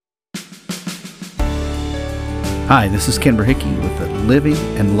Hi, this is Ken Berhickey with the Living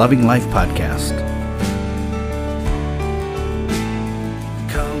and Loving Life podcast.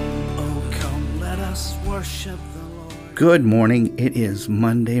 Come, oh come, let us worship the Lord. Good morning. It is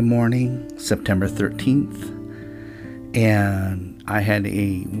Monday morning, September 13th, and I had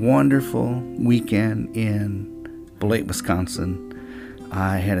a wonderful weekend in Beloit, Wisconsin.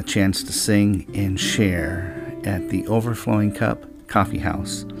 I had a chance to sing and share at the Overflowing Cup Coffee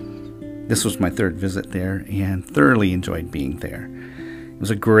House. This was my third visit there and thoroughly enjoyed being there. It was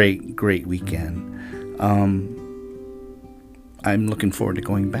a great weekend. I'm looking forward to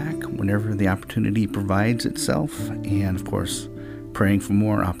going back whenever the opportunity provides itself, and of course, praying for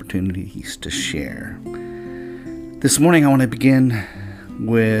more opportunities to share. This morning I want to begin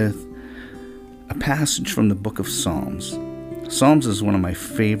with a passage from the book of Psalms. Psalms is one of my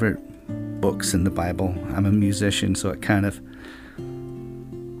favorite books in the Bible. I'm a musician, so it kind of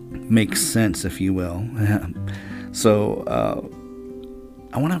makes sense, if you will. So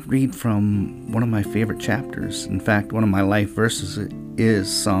I want to read from one of my favorite chapters. In fact, one of my life verses is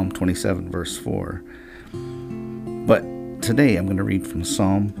Psalm 27, verse 4. But today I'm going to read from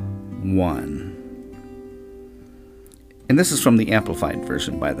Psalm 1. And this is from the Amplified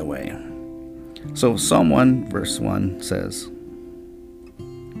Version, by the way. So Psalm 1, verse 1 says,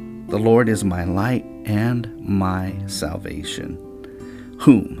 "The Lord is my light and my salvation.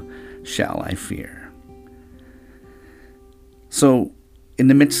 Whom shall I fear?" So, in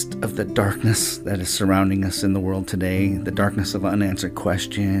the midst of the darkness that is surrounding us in the world today, the darkness of unanswered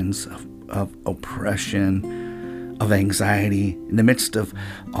questions, of oppression, of anxiety, in the midst of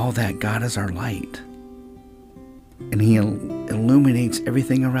all that, God is our light. And He illuminates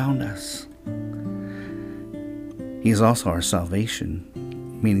everything around us. He is also our salvation,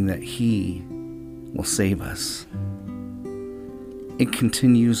 meaning that He will save us. It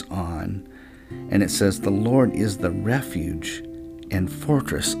continues on, and it says, "The Lord is the refuge and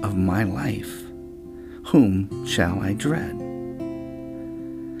fortress of my life. Whom shall I dread?"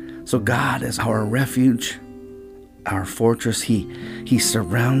 So God is our refuge, our fortress. He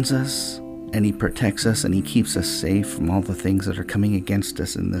surrounds us, and He protects us, and He keeps us safe from all the things that are coming against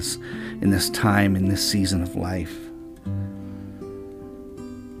us in this time, in this season of life.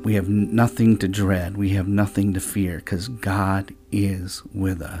 We have nothing to dread. We have nothing to fear because God is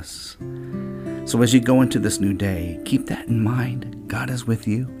with us. So as you go into this new day, keep that in mind. God is with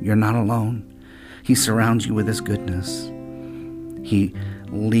you. You're not alone. He surrounds you with His goodness. He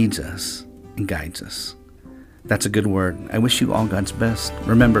leads us and guides us. That's a good word. I wish you all God's best.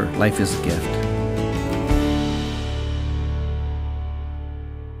 Remember, life is a gift.